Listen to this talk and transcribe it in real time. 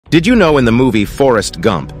Did you know in the movie Forrest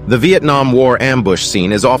Gump, the Vietnam War ambush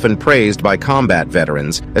scene is often praised by combat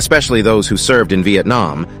veterans, especially those who served in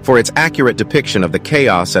Vietnam, for its accurate depiction of the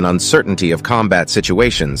chaos and uncertainty of combat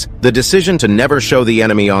situations? The decision to never show the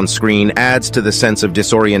enemy on screen adds to the sense of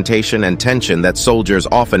disorientation and tension that soldiers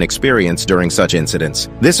often experience during such incidents.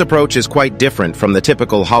 This approach is quite different from the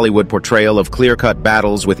typical Hollywood portrayal of clear-cut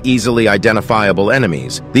battles with easily identifiable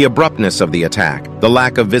enemies. The abruptness of the attack, the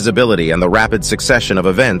lack of visibility, and the rapid succession of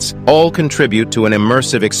events all contribute to an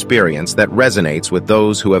immersive experience that resonates with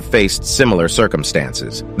those who have faced similar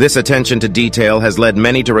circumstances. This attention to detail has led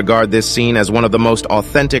many to regard this scene as one of the most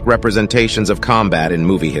authentic representations of combat in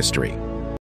movie history.